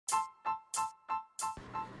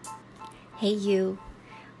Hey, you.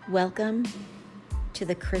 Welcome to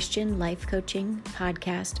the Christian Life Coaching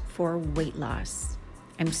Podcast for Weight Loss.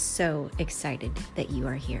 I'm so excited that you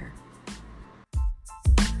are here.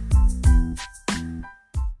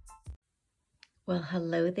 Well,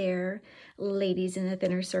 hello there, ladies in the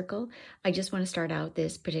thinner circle. I just want to start out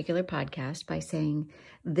this particular podcast by saying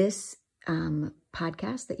this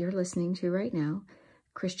podcast that you're listening to right now,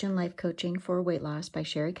 Christian Life Coaching for Weight Loss by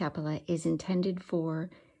Sherry Capella, is intended for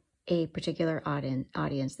a particular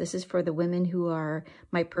audience. This is for the women who are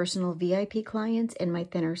my personal VIP clients and my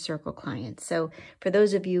thinner circle clients. So for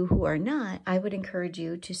those of you who are not, I would encourage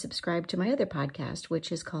you to subscribe to my other podcast,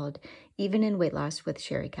 which is called Even in Weight Loss with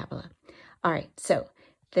Sherry Capella. All right, so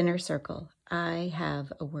thinner circle, I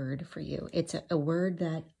have a word for you. It's a word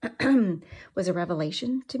that was a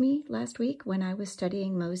revelation to me last week when I was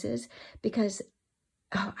studying Moses, because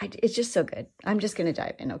it's just so good. I'm just going to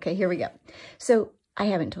dive in. Okay, here we go. So I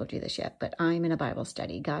haven't told you this yet, but I'm in a Bible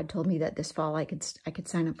study. God told me that this fall I could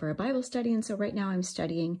sign up for a Bible study. And so right now I'm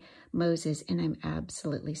studying Moses, and I'm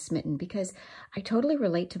absolutely smitten because I totally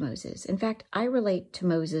relate to Moses. In fact, I relate to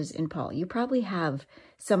Moses and Paul. You probably have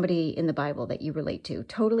somebody in the Bible that you relate to.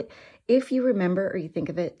 Totally. If you remember or you think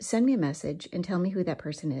of it, send me a message and tell me who that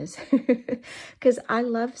person is. Because I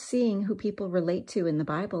love seeing who people relate to in the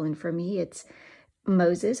Bible. And for me, it's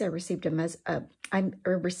Moses. I received a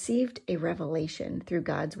revelation through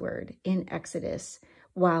God's word in Exodus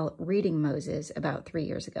while reading Moses about 3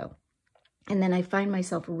 years ago. And then I find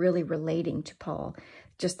myself really relating to Paul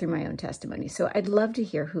just through my own testimony. So I'd love to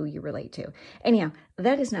hear who you relate to. Anyhow,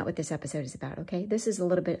 that is not what this episode is about, okay? This is a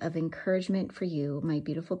little bit of encouragement for you, my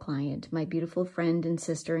beautiful client, my beautiful friend and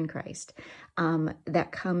sister in Christ,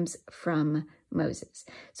 that comes from Moses.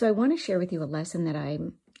 So I want to share with you a lesson that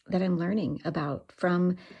I'm learning about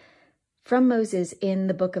from Moses in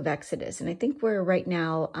the book of Exodus. And I think we're right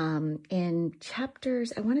now in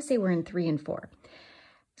chapters, I want to say we're in 3 and 4.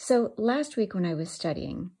 So last week when I was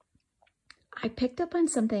studying, I picked up on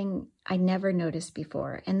something I never noticed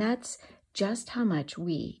before, and that's just how much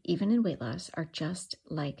we, even in weight loss, are just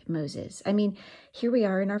like Moses. I mean, here we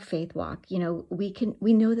are in our faith walk. You know,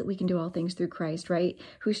 we know that we can do all things through Christ, right?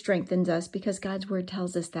 Who strengthens us, because God's word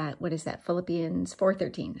tells us that. What is that? Philippians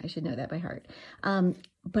 4:13. I should know that by heart.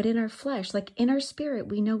 But in our flesh, like in our spirit,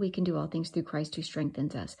 we know we can do all things through Christ who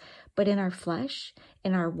strengthens us. But in our flesh,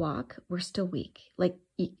 in our walk, we're still weak. Like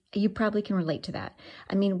you probably can relate to that.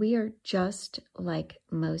 I mean, we are just like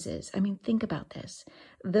Moses. I mean, think about this.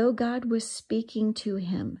 Though God was speaking to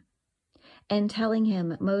him and telling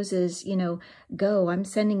him, Moses, go, I'm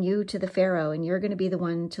sending you to the Pharaoh, and you're going to be the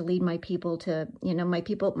one to lead my people to, my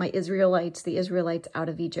people, the Israelites out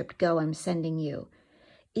of Egypt. Go, I'm sending you.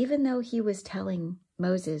 Even though he was telling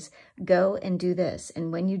Moses, go and do this.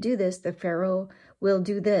 And when you do this, the Pharaoh will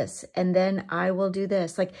do this. And then I will do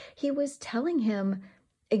this. Like he was telling him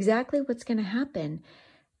exactly what's going to happen.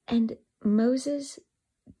 And Moses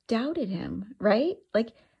doubted him, right?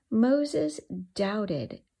 Like Moses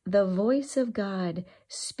doubted the voice of God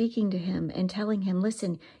speaking to him and telling him,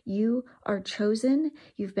 listen, you are chosen,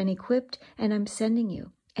 you've been equipped, and I'm sending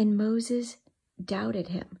you. And Moses doubted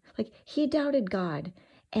him. Like he doubted God,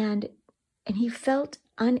 and he felt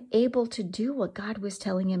unable to do what God was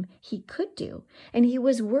telling him he could do. And he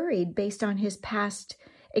was worried based on his past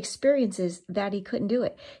experiences that he couldn't do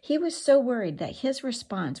it. He was so worried that his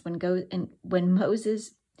response when God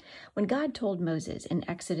told Moses in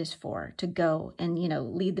Exodus 4 to go and,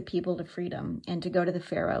 lead the people to freedom and to go to the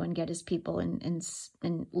Pharaoh and get his people and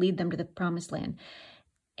lead them to the promised land.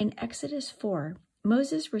 In Exodus 4,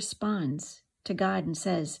 Moses responds to God and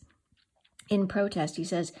says, in protest, he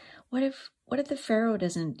says, what if the Pharaoh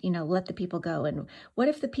doesn't, let the people go? And what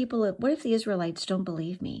if the Israelites don't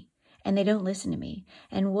believe me and they don't listen to me?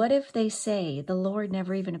 And what if they say the Lord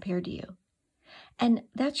never even appeared to you? And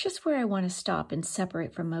that's just where I want to stop and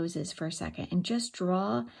separate from Moses for a second and just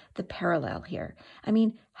draw the parallel here. I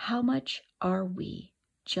mean, how much are we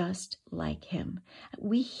just like him?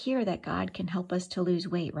 We hear that God can help us to lose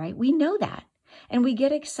weight, right? We know that. And we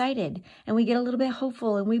get excited and we get a little bit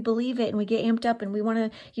hopeful and we believe it and we get amped up and we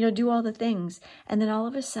want to, do all the things. And then all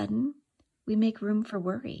of a sudden we make room for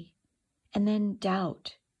worry. And then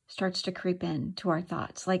doubt starts to creep in to our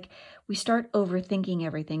thoughts. Like we start overthinking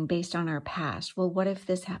everything based on our past. Well, what if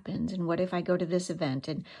this happens? And what if I go to this event?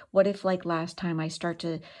 And what if like last time I start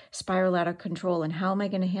to spiral out of control? And how am I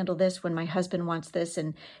going to handle this when my husband wants this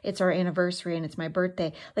and it's our anniversary and it's my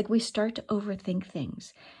birthday? Like we start to overthink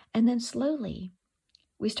things. And then slowly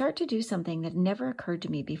we start to do something that never occurred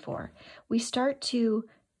to me before. We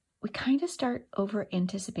kind of start over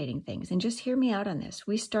anticipating things. And just hear me out on this.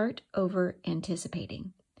 We start over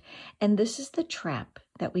anticipating. And this is the trap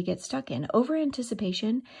that we get stuck in. Over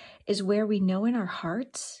anticipation is where we know in our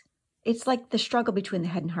hearts, it's like the struggle between the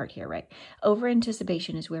head and heart here, right? Over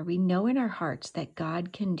anticipation is where we know in our hearts that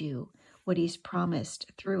God can do what he's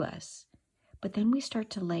promised through us. But then we start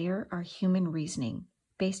to layer our human reasoning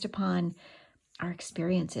based upon our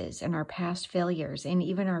experiences and our past failures and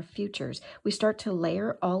even our futures. We start to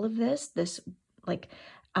layer all of this like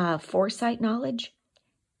foresight knowledge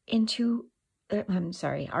into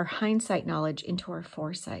our hindsight knowledge into our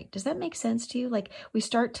foresight. Does that make sense to you? Like we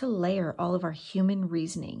start to layer all of our human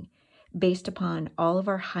reasoning based upon all of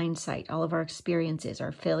our hindsight, all of our experiences,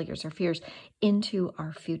 our failures, our fears into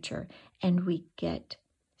our future, and we get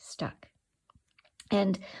stuck.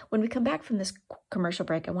 And when we come back from this commercial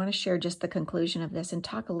break, I want to share just the conclusion of this and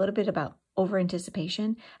talk a little bit about over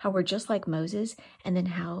anticipation, how we're just like Moses, and then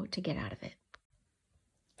how to get out of it.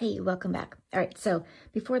 Hey, welcome back. All right, so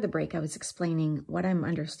before the break, I was explaining what I'm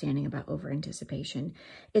understanding about over anticipation.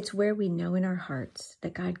 It's where we know in our hearts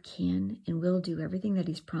that God can and will do everything that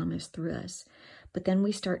he's promised through us. But then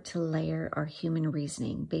we start to layer our human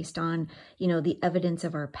reasoning based on, the evidence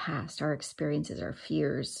of our past, our experiences, our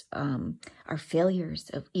fears, our failures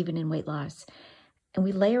of even in weight loss. And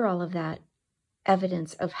we layer all of that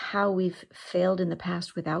evidence of how we've failed in the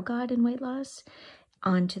past without God in weight loss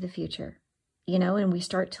onto the future. And we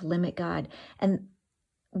start to limit God. And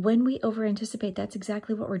when we over anticipate, that's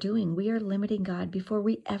exactly what we're doing. We are limiting God before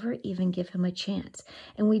we ever even give him a chance.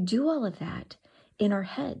 And we do all of that in our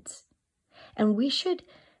heads. And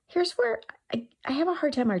here's where I have a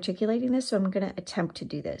hard time articulating this, so I'm going to attempt to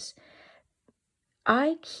do this.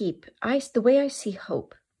 The way I see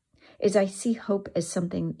hope is I see hope as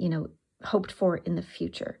something, hoped for in the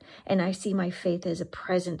future. And I see my faith as a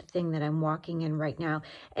present thing that I'm walking in right now.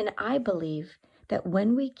 And I believe that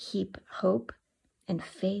when we keep hope and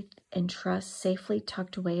faith and trust safely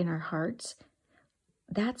tucked away in our hearts,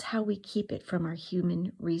 that's how we keep it from our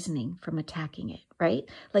human reasoning from attacking it, right?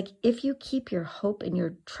 Like if you keep your hope and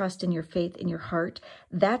your trust and your faith in your heart,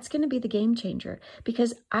 that's going to be the game changer.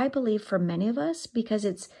 Because I believe for many of us,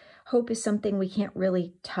 because hope is something we can't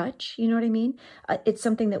really touch, you know what I mean? It's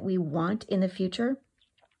something that we want in the future.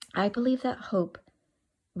 I believe that hope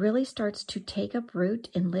really starts to take up root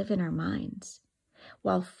and live in our minds,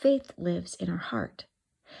 while faith lives in our heart.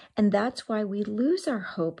 And that's why we lose our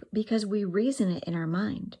hope, because we reason it in our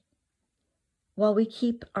mind, while we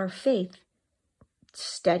keep our faith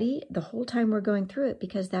steady the whole time we're going through it,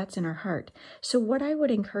 because that's in our heart. So what I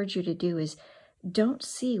would encourage you to do is don't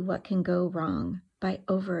see what can go wrong by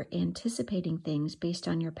over anticipating things based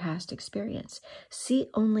on your past experience. See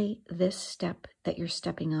only this step that you're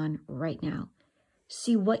stepping on right now.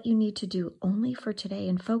 See what you need to do only for today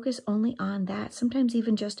and focus only on that. Sometimes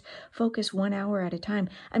even just focus 1 hour at a time.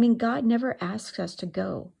 I mean, God never asks us to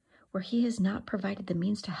go where he has not provided the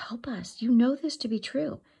means to help us. You know this to be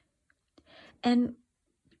true. And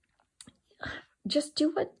just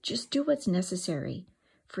do what's necessary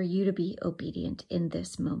for you to be obedient in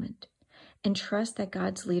this moment. And trust that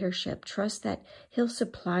God's leadership, trust that he'll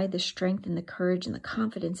supply the strength and the courage and the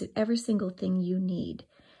confidence in every single thing you need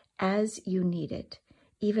as you need it,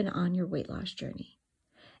 even on your weight loss journey.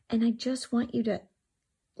 And I just want you to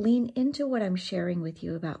lean into what I'm sharing with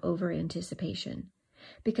you about over anticipation,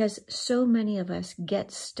 because so many of us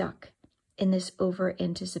get stuck in this over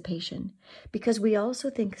anticipation, because we also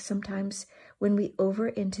think sometimes when we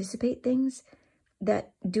over anticipate things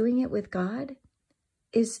that doing it with God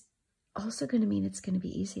is also going to mean it's going to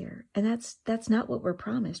be easier. And that's not what we're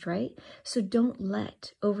promised, right? So don't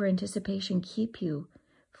let over anticipation keep you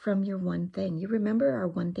from your one thing. You remember our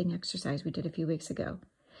one thing exercise we did a few weeks ago.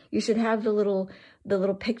 You should have the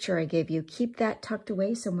little picture I gave you. Keep that tucked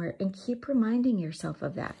away somewhere and keep reminding yourself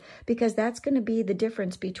of that, because that's going to be the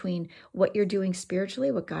difference between what you're doing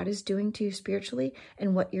spiritually, what God is doing to you spiritually,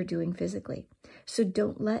 and what you're doing physically. So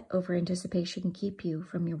don't let over anticipation keep you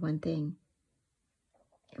from your one thing.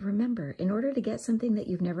 Remember, in order to get something that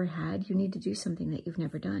you've never had, you need to do something that you've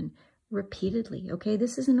never done repeatedly. Okay,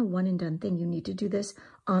 this isn't a one and done thing. You need to do this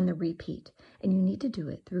on the repeat, and you need to do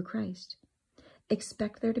it through Christ.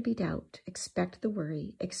 Expect there to be doubt, expect the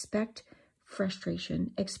worry, expect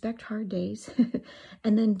frustration, expect hard days,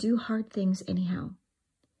 and then do hard things anyhow.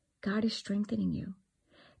 God is strengthening you.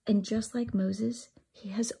 And just like Moses, he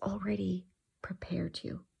has already prepared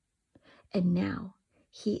you. And now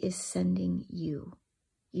he is sending you.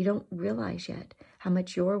 You don't realize yet how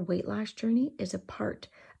much your weight loss journey is a part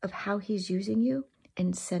of how he's using you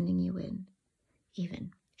and sending you in,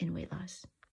 even in weight loss.